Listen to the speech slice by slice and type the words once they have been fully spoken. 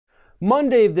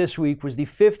Monday of this week was the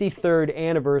 53rd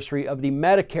anniversary of the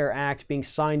Medicare Act being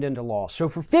signed into law. So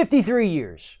for 53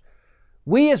 years,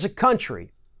 we as a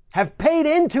country have paid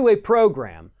into a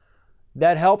program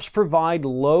that helps provide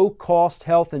low-cost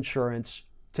health insurance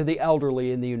to the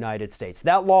elderly in the United States.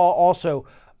 That law also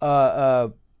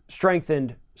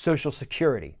strengthened Social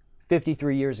Security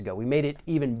 53 years ago. We made it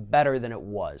even better than it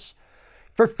was.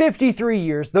 For 53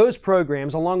 years, those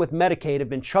programs, along with Medicaid, have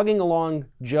been chugging along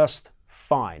just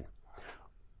fine.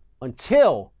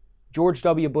 Until George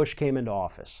W. Bush came into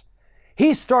office.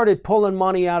 He started pulling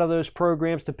money out of those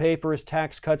programs to pay for his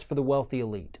tax cuts for the wealthy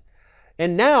elite.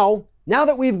 And now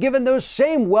that we've given those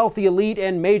same wealthy elite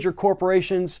and major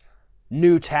corporations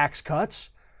new tax cuts,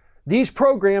 these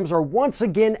programs are once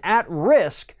again at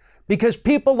risk because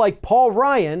people like Paul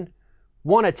Ryan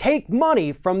want to take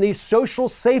money from these social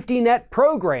safety net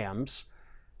programs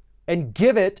and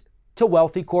give it to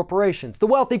wealthy corporations. The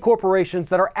wealthy corporations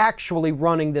that are actually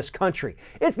running this country.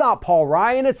 It's not Paul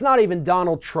Ryan. It's not even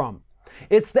Donald Trump.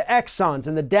 It's the Exxons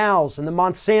and the Dows and the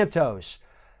Monsantos.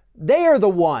 They are the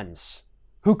ones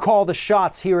who call the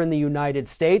shots here in the United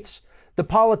States. The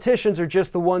politicians are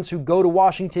just the ones who go to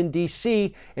Washington,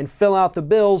 D.C. and fill out the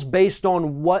bills based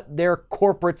on what their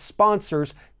corporate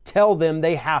sponsors tell them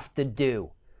they have to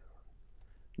do.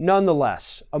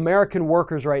 Nonetheless, American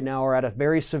workers right now are at a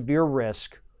very severe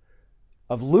risk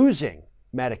of losing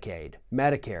Medicaid,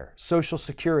 Medicare, Social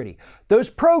Security. Those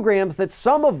programs that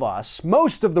some of us,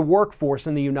 most of the workforce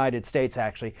in the United States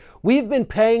actually, we've been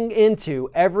paying into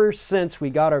ever since we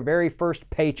got our very first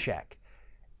paycheck.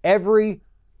 Every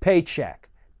paycheck.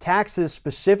 Taxes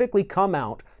specifically come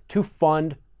out to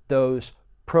fund those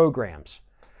programs.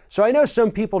 So I know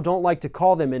some people don't like to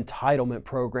call them entitlement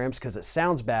programs because it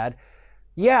sounds bad.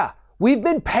 Yeah, we've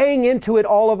been paying into it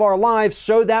all of our lives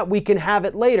so that we can have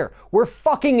it later. We're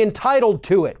fucking entitled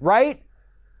to it, right?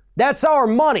 That's our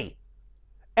money.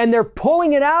 And they're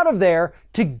pulling it out of there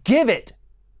to give it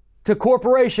to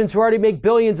corporations who already make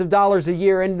billions of dollars a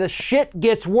year. And the shit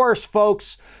gets worse,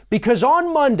 folks, because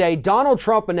on Monday, Donald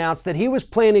Trump announced that he was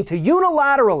planning to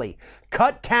unilaterally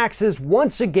cut taxes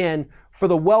once again for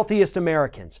the wealthiest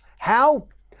Americans. How?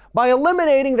 By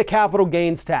eliminating the capital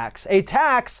gains tax, a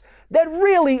tax that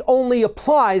really only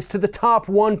applies to the top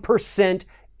 1%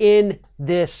 in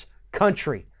this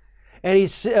country. And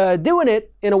he's doing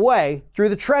it in a way through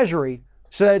the Treasury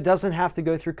so that it doesn't have to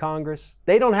go through Congress.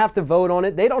 They don't have to vote on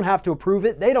it. They don't have to approve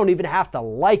it. They don't even have to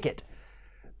like it.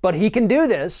 But he can do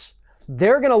this.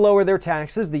 They're going to lower their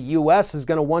taxes. The U.S. is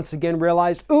going to once again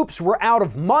realize, oops, we're out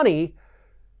of money.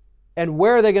 And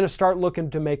where are they going to start looking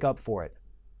to make up for it?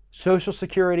 Social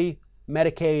Security,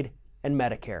 Medicaid, and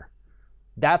Medicare.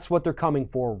 That's what they're coming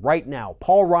for right now.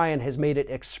 Paul Ryan has made it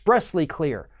expressly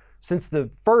clear since the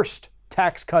first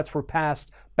tax cuts were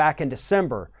passed back in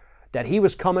December that he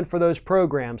was coming for those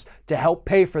programs to help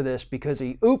pay for this because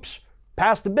he,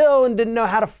 passed a bill and didn't know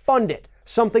how to fund it.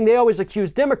 Something they always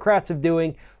accuse Democrats of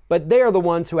doing, but they are the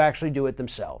ones who actually do it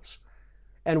themselves.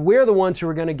 And we're the ones who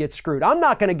are going to get screwed. I'm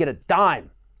not going to get a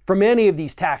dime from any of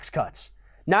these tax cuts.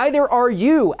 Neither are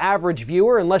you, average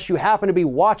viewer, unless you happen to be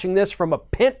watching this from a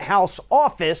penthouse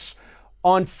office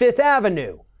on Fifth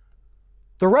Avenue.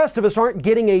 The rest of us aren't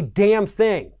getting a damn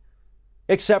thing,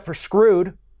 except for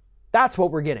screwed. That's what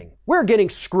we're getting. We're getting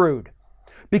screwed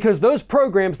because those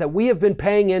programs that we have been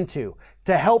paying into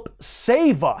to help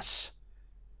save us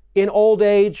in old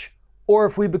age or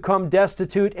if we become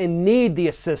destitute and need the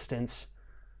assistance,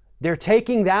 they're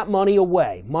taking that money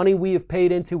away, money we have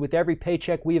paid into with every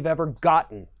paycheck we have ever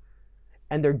gotten,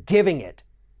 and they're giving it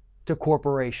to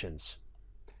corporations.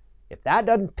 If that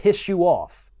doesn't piss you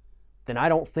off, then I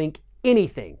don't think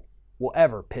anything will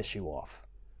ever piss you off.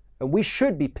 And we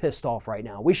should be pissed off right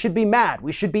now. We should be mad.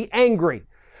 We should be angry.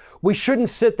 We shouldn't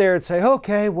sit there and say,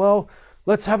 okay, well,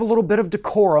 let's have a little bit of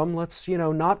decorum. Let's,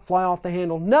 not fly off the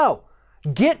handle. No,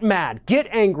 get mad, get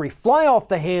angry, fly off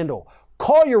the handle.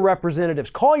 Call your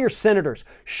representatives, call your senators,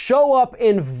 show up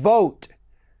and vote.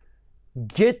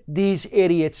 Get these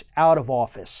idiots out of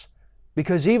office.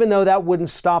 Because even though that wouldn't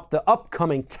stop the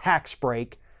upcoming tax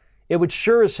break, it would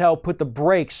sure as hell put the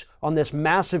brakes on this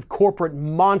massive corporate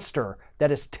monster that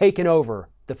has taken over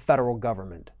the federal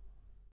government.